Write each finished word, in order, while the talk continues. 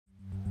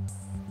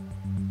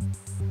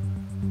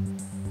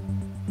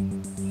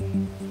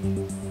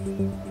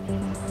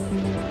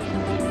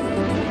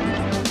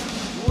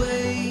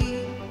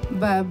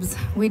Bubs,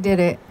 we did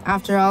it.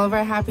 After all of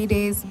our happy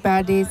days,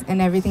 bad days,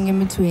 and everything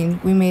in between,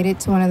 we made it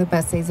to one of the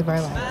best days of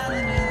our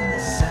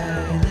lives.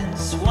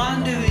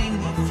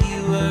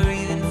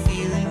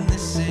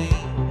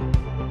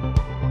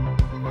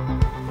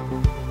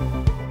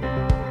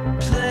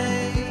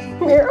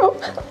 Ramiro,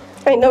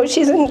 I know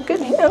she's in good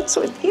hands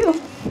with you.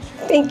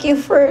 Thank you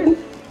for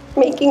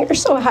making her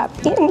so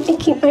happy and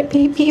making my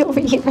baby over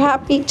here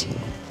happy.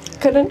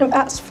 Couldn't have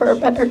asked for a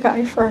better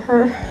guy for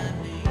her.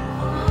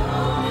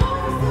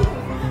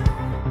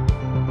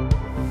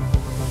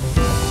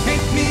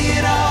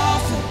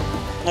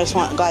 I just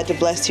want God to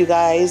bless you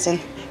guys, and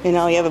you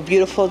know, you have a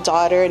beautiful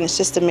daughter, and it's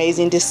just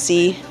amazing to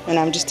see, and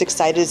I'm just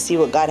excited to see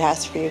what God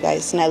has for you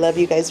guys, and I love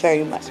you guys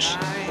very much.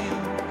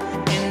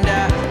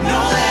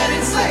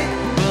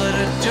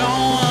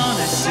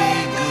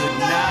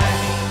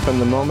 From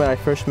the moment I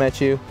first met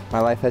you, my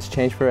life has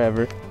changed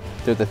forever.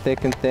 Through the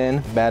thick and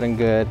thin, bad and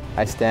good,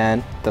 I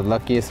stand the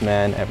luckiest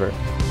man ever.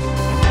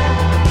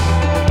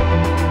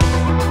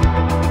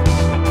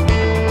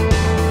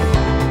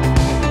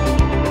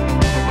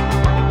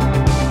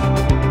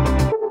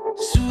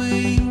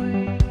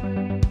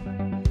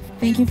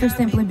 Thank you for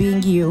simply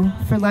being you,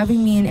 for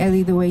loving me and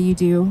Ellie the way you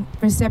do,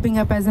 for stepping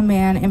up as a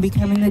man and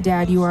becoming the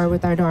dad you are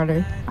with our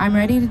daughter. I'm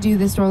ready to do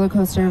this roller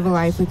coaster of a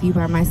life with you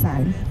by my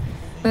side.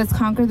 Let's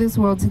conquer this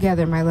world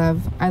together, my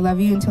love. I love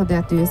you until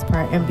death do us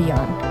part and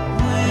beyond.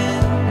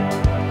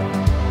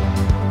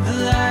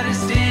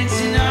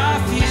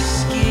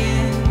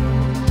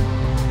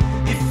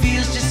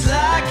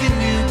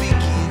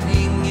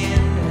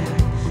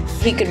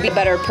 He could be a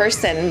better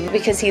person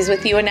because he's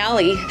with you and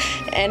Allie,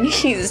 and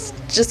he's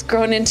just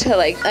grown into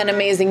like an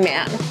amazing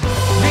man.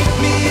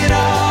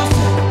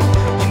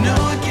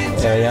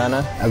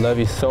 Ariana, I love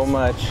you so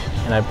much,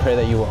 and I pray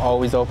that you will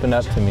always open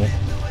up to me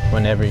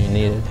whenever you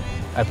need it.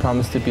 I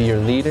promise to be your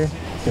leader,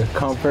 your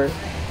comfort,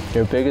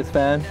 your biggest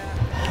fan,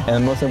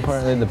 and most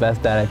importantly, the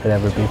best dad I could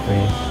ever be for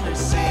you.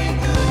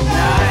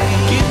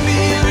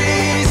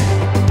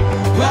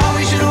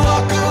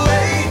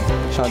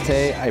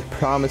 Shantae, I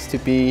promise to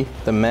be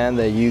the man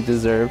that you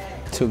deserve,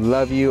 to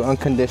love you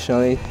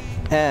unconditionally,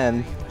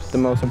 and the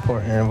most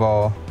important of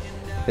all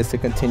is to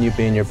continue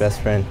being your best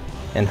friend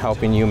and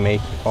helping you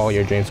make all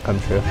your dreams come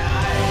true.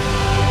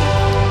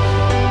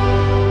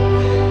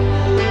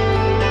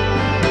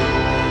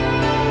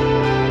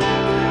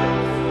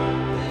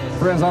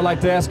 Friends, I'd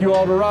like to ask you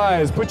all to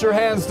rise, put your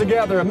hands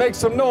together and make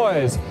some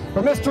noise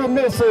for Mr. and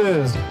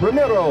Mrs.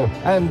 Ramiro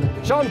and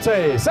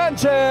Shantae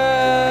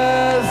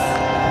Sanchez!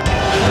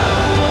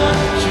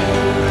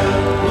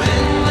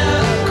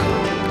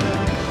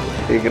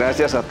 Y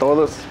gracias a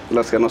todos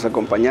los que nos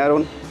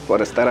acompañaron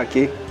por estar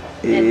aquí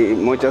y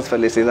muchas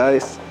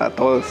felicidades a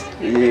todos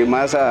y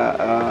más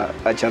a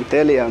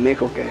Chantel y a mi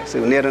hijo que se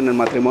unieron en el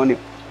matrimonio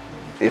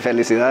y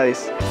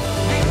felicidades.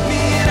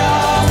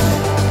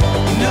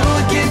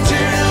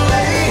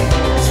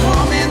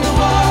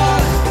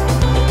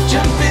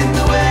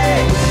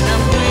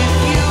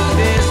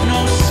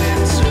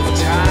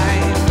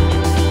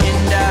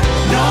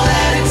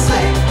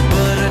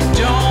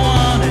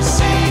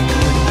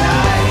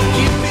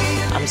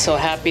 I'm so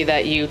happy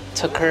that you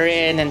took her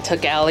in and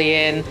took Allie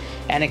in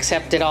and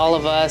accepted all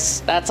of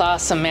us. That's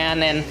awesome,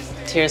 man, and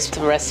cheers to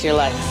the rest of your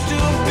life.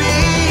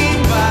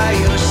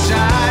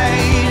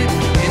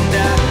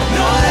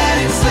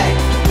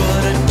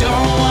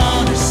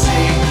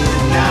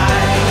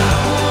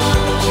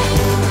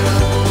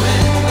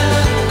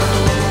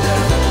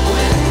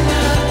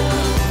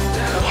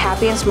 A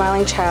happy and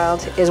smiling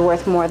child is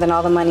worth more than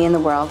all the money in the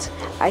world.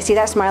 I see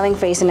that smiling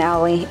face in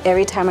Allie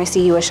every time I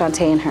see you with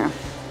Shantae and her.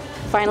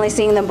 Finally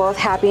seeing them both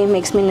happy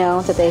makes me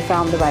know that they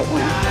found the right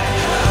one.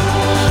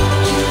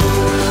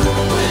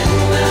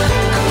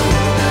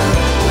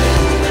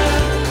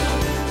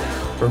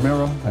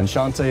 Ramiro and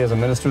Shantae, as a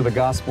minister of the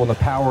gospel and the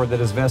power that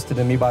is vested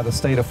in me by the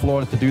state of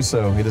Florida to do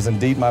so, it is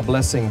indeed my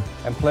blessing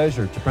and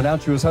pleasure to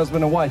pronounce you as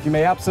husband and wife. You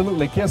may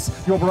absolutely kiss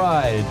your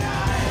bride.